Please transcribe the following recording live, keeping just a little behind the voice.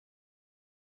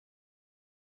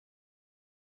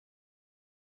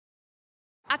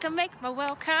I can make my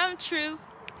world come true.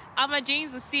 All my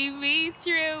dreams will see me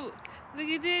through.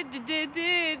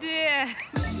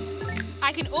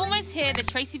 I can almost hear the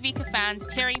Tracy Beaker fans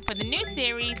cheering for the new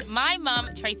series, My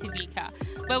Mum Tracy Beaker,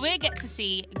 where we get to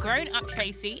see grown-up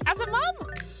Tracy as a mum.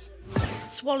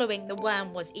 Swallowing the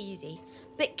worm was easy,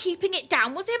 but keeping it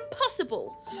down was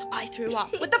impossible. I threw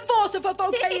up with the force of a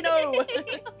volcano.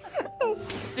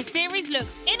 The series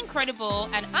looks incredible,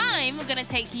 and I'm going to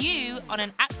take you on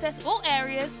an Access All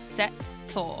Areas set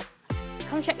tour.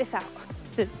 Come check this out.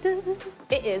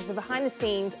 It is the behind the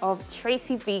scenes of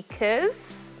Tracy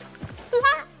Beaker's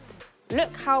flat.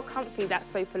 Look how comfy that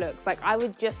sofa looks. Like, I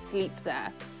would just sleep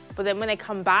there. But then when they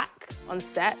come back on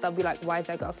set, they'll be like, why is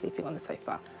that girl sleeping on the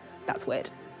sofa? That's weird.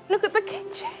 Look at the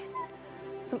kitchen.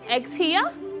 Some eggs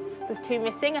here. There's 2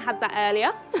 missing. I had that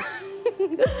earlier.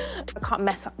 I can't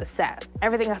mess up the set.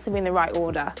 Everything has to be in the right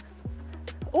order.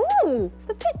 Ooh,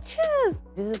 the pictures.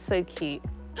 This is so cute.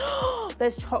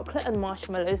 There's chocolate and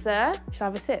marshmallows there. Should I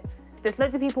have a sip? There's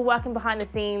loads of people working behind the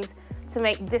scenes to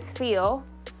make this feel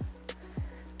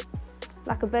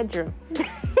like a bedroom.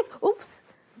 Oops.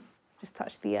 Just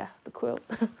touched the quilt.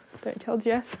 Don't tell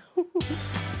Jess.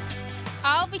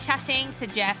 I'll be chatting to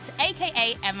Jess,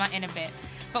 aka Emma, in a bit.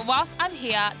 But whilst I'm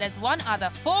here, there's one other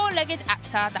 4-legged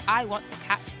actor that I want to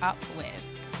catch up with.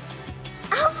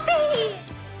 Alfie!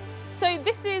 So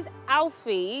this is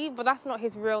Alfie, but that's not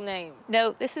his real name.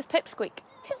 No, this is Pipsqueak.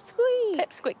 Pipsqueak.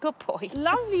 Pipsqueak, good boy.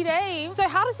 Lovely name. So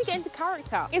how does he get into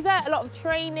character? Is there a lot of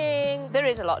training? There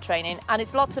is a lot of training, and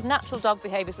it's lots of natural dog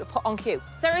behaviours but put on cue.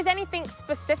 So is anything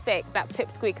specific that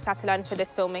Pipsqueak's had to learn for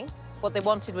this filming? What they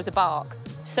wanted was a bark.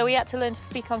 So he had to learn to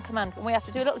speak on command. And we have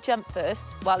to do a little jump first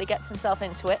while he gets himself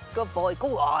into it. Good boy,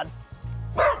 go on.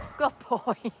 Good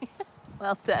boy.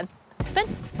 Well done.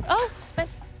 Spin. Oh, spin.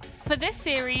 For this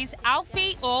series,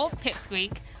 Alfie, or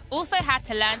Pipsqueak, also had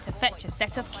to learn to fetch a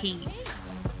set of keys.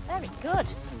 Very good.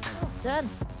 Well done.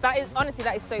 That is, honestly,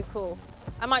 that is so cool.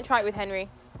 I might try it with Henry,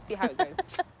 see how it goes.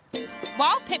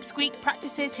 While Pipsqueak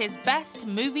practices his best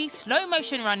movie slow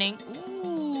motion running,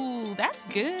 ooh, that's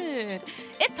good.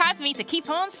 It's time for me to keep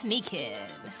on sneaking.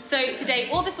 So today,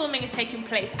 all the filming is taking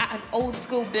place at an old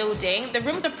school building. The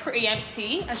rooms are pretty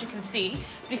empty, as you can see.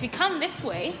 But if you come this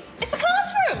way, it's a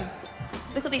classroom.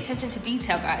 Look at the attention to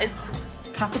detail, guys.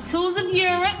 Capitals of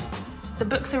Europe. The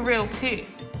books are real too.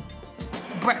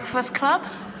 Breakfast Club.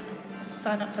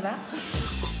 Sign up for that.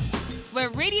 We're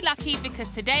really lucky because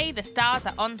today the stars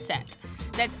are on set.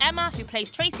 There's Emma, who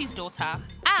plays Tracy's daughter,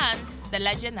 and the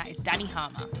legend that is Dani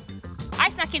Harmer. I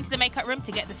snuck into the makeup room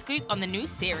to get the scoop on the new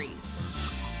series.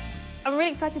 I'm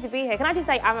really excited to be here. Can I just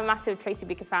say I'm a massive Tracy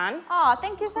Beaker fan? Oh,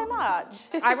 thank you so much.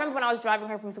 I remember when I was driving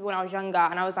home from school when I was younger,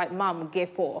 and I was like, Mum, Gear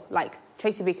 4, like,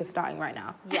 Tracy Beaker's starting right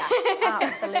now. Yes,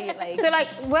 absolutely. So, like,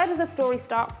 where does the story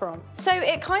start from? So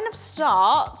it kind of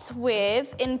starts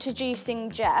with introducing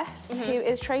Jess, who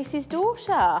is Tracy's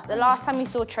daughter. The last time we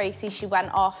saw Tracy, she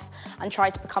went off and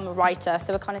tried to become a writer.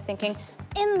 So we're kind of thinking,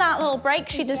 in that little break,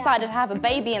 she decided to have a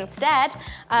baby instead.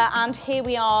 And here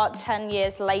we are 10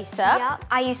 years later. Yeah,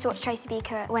 I used to watch Tracy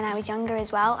Beaker when I was younger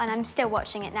as well, and I'm still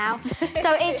watching it now.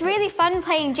 So it's really fun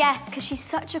playing Jess because she's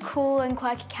such a cool and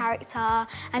quirky character,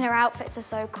 and her outfits are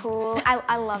so cool.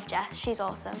 I love Jess, she's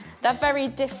awesome. They're very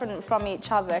different from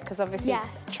each other because obviously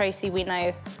Tracy, we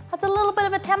know, has a little bit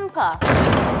of a temper.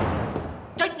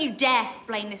 Don't you dare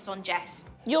blame this on Jess.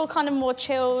 You're kind of more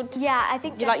chilled. Yeah, I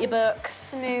think you Jess like your is books.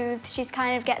 smooth. She's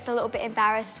kind of gets a little bit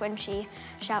embarrassed when she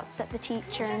shouts at the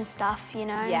teacher and stuff, you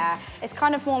know? Yeah, it's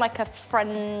kind of more like a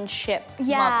friendship,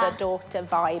 mother-daughter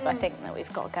vibe, I think, that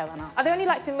we've got going on. Are there any,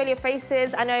 like, familiar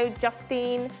faces? I know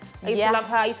Justine, I used to love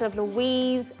her. I used to love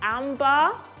Louise,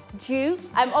 Amber, Duke.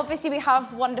 Obviously, we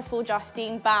have wonderful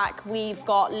Justine back. We've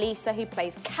got Lisa, who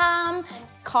plays Cam.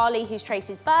 Carly, who's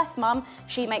Tracy's birth mum.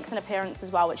 She makes an appearance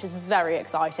as well, which is very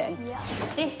exciting. Yeah.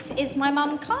 This is my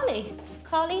mum, Carly.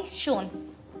 Carly, Sean.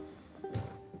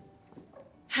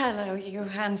 Hello, you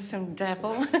handsome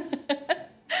devil.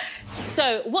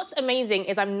 So what's amazing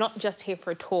is I'm not just here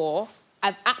for a tour.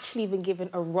 I've actually been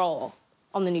given a role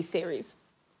on the new series.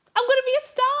 I'm gonna be a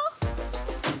star.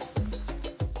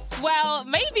 Well,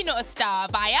 maybe not a star,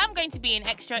 but I am going to be an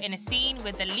extra in a scene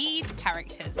with the lead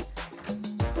characters.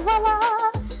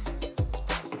 Voila!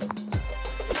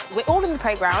 We're all in the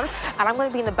playground, and I'm going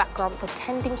to be in the background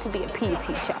pretending to be a PE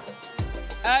teacher.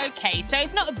 Okay, so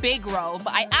it's not a big role,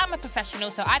 but I am a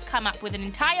professional, so I've come up with an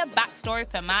entire backstory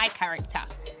for my character.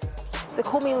 They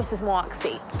call me Mrs.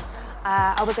 Mwasky.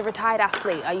 I was a retired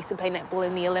athlete. I used to play netball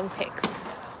in the Olympics.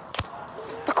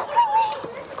 They're calling me!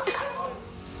 I've got to go.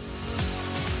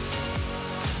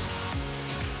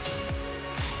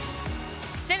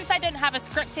 since I don't have a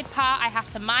scripted part, I have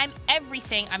to mime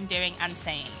everything I'm doing and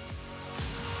saying.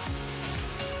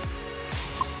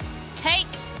 Take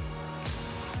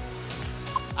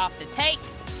after take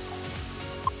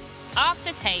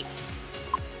after take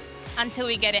until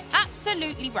we get it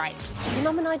absolutely right.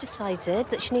 Mum and I decided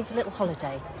that she needs a little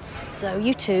holiday. So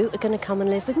you two are going to come and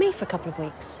live with me for a couple of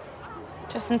weeks.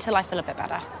 Just until I feel a bit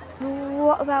better.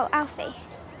 What about Alfie?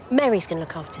 Mary's going to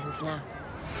look after him for now.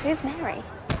 Who's Mary?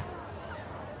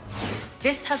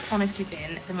 This has honestly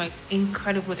been the most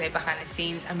incredible day behind the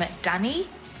scenes. I met Dani,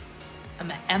 I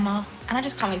met Emma, and I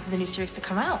just can't wait for the new series to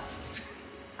come out.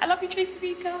 I love you, Tracy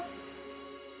Beaker.